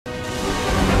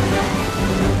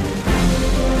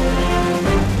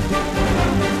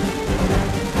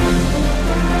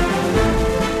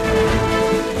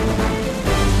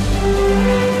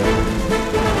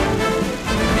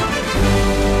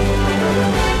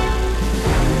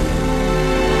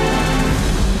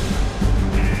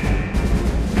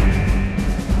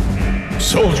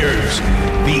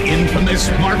players. The infamous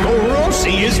Marco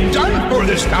Rossi is done for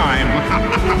this time.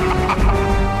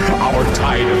 Our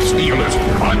tide of steel is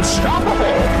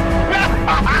unstoppable.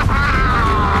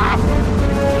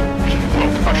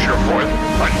 We'll usher forth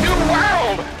a new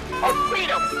world of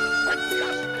freedom and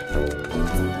justice.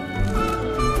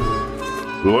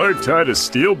 Will our tide of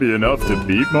steel be enough to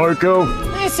beat Marco?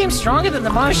 It seems stronger than the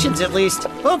Martians, at least.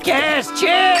 Who cares?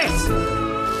 Cheers!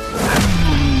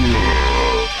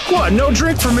 What, no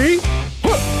drink for me?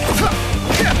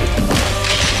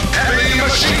 Heavy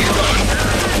machine gun.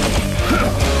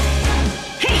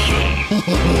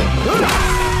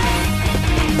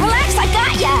 Relax, I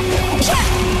got ya!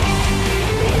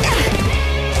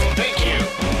 Thank you.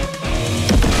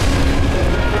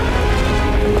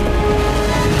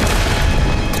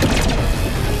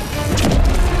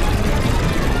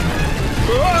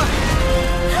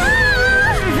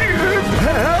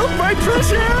 Help, my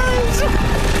precious!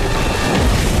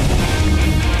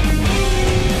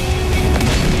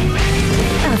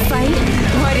 A fight?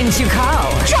 Why didn't you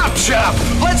call? Chop chop!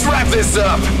 Let's wrap this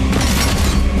up!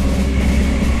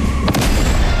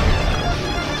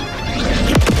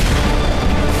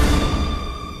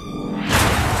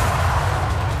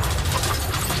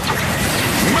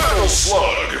 Metal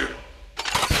Slug.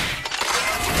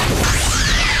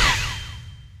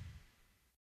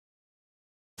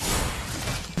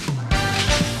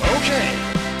 Okay.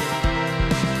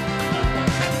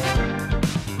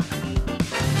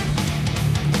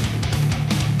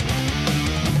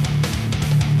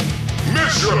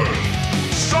 Mission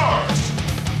start.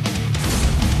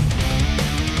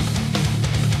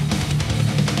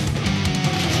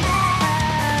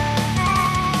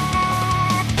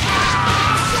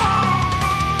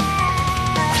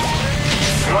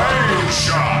 Flame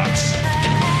shot.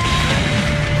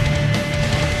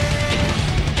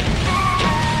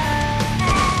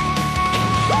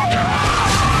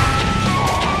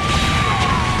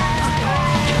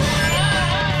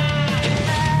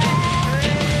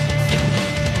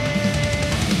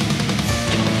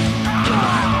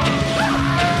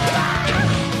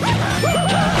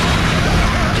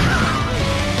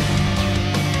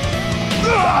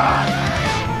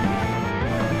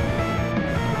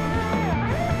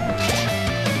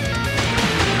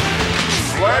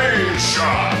 Flame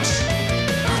shot.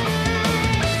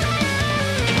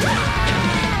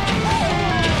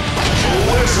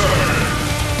 Blizzard.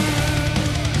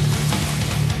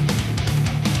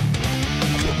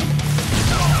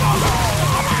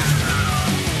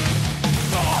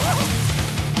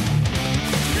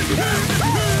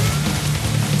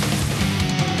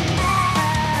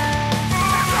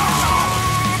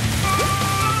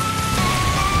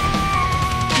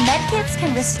 Medkits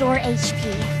can restore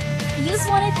HP. Use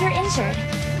one if you're injured.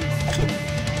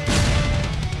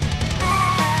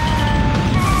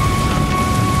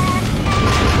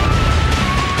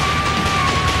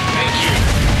 Thank you.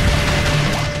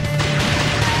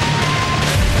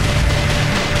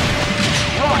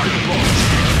 Rocket launch.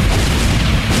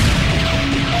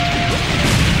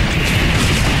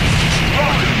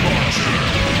 Rocket launcher.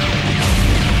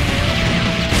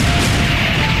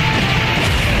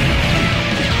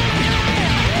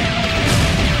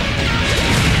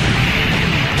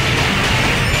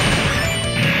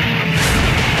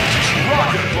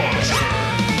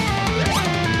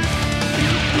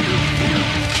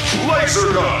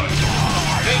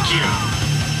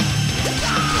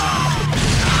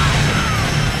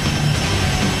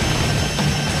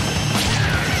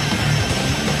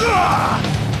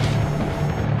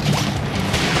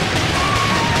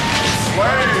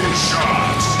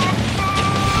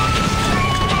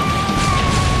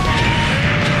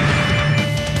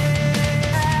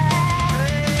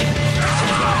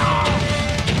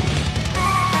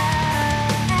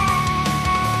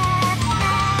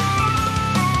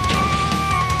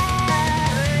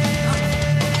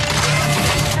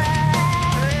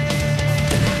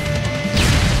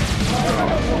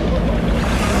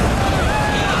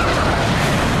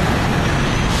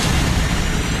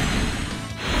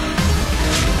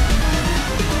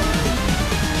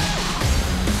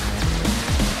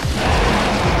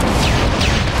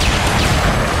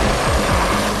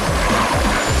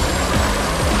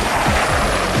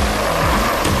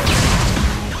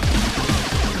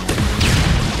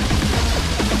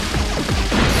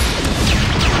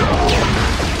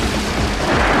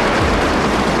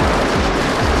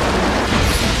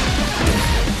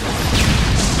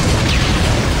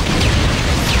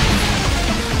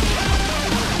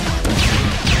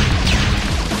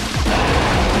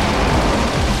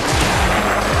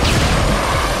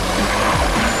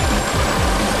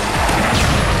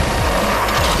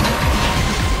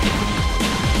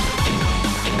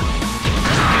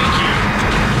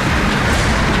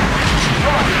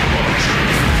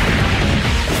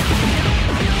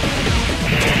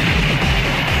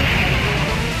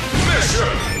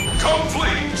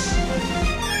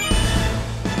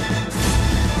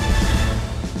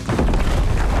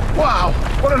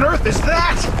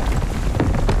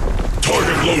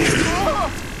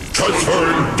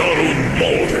 Saturn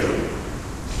Model.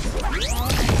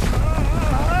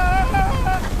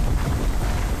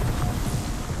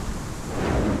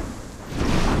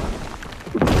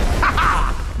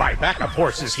 My backup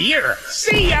horse is here!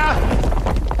 See ya!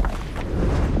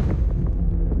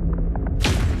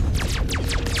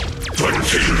 The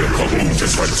King of Kaboom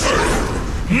has returned!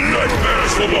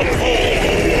 Nightmares will befall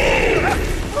the world!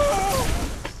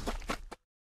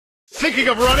 Thinking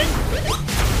of running?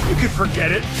 You could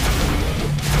forget it.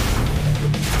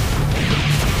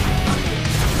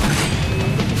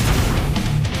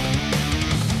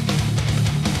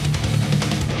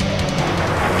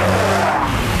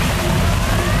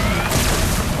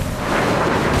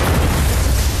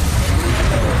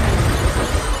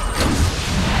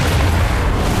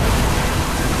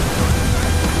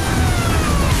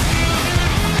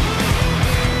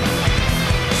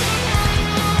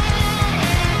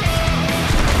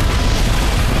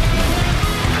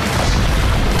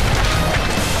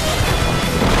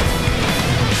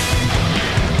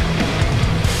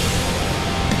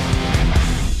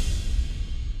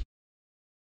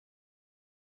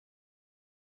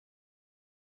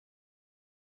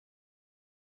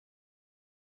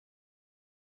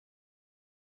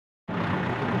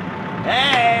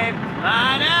 Hey, come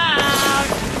on out!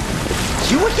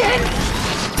 You again?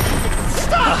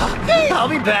 Stop! I'll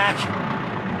be back.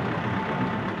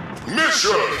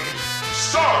 Mission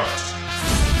start!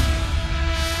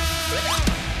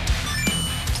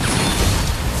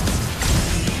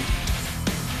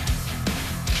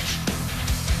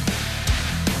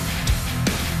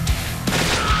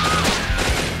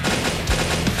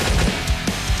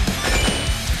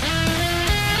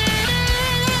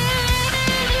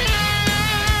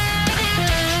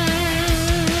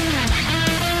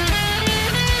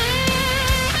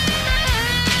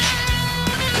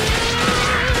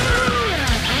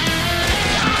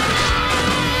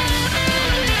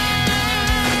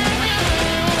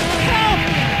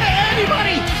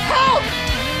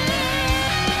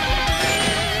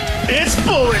 It's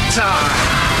bullet time!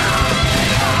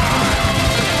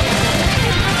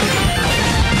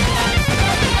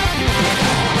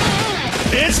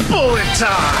 It's bullet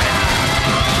time!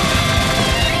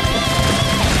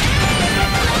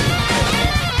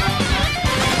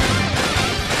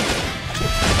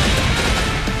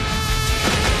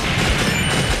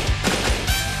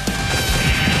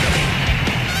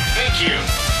 Thank you.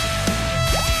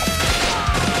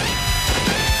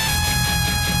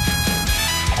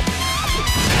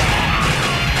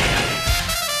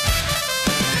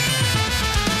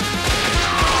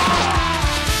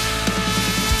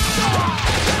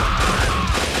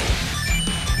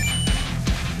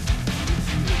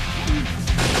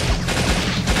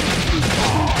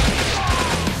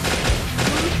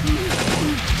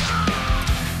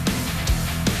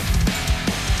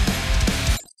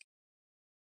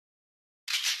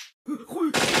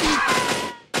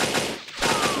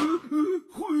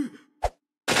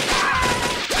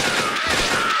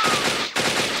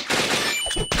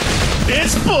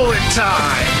 It's bullet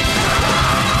time!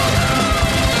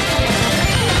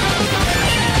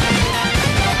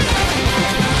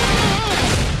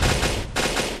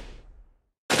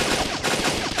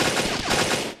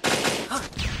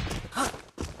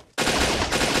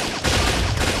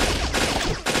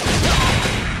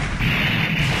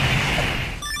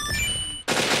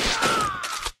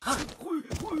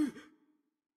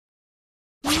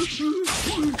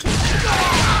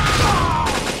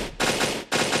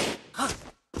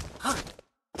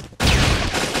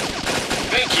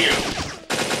 Thank you.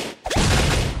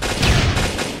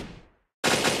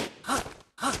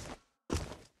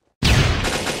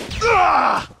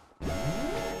 Ah!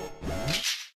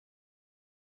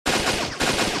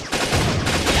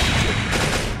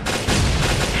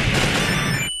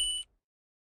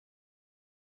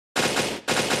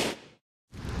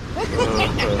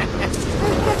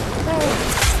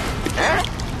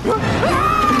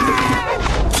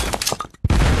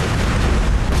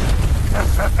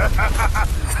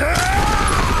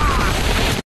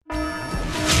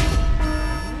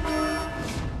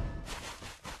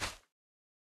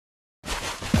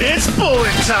 It's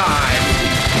bullet time!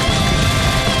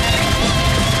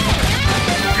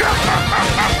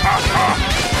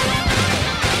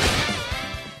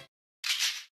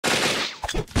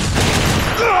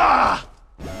 Ah!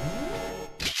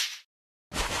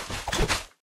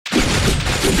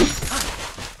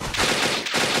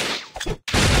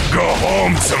 Go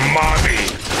home to mommy!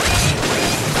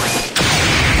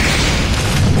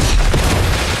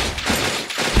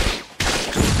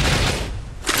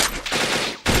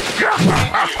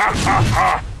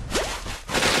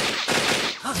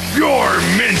 You're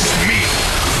minced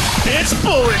It's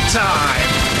bullet time!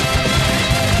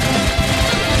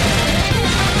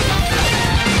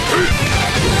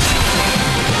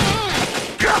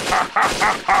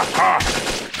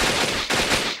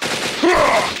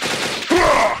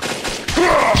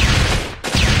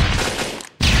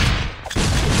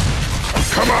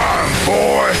 Come on,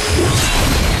 boy!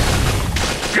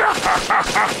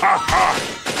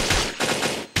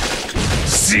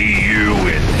 See you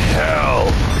in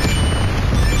hell!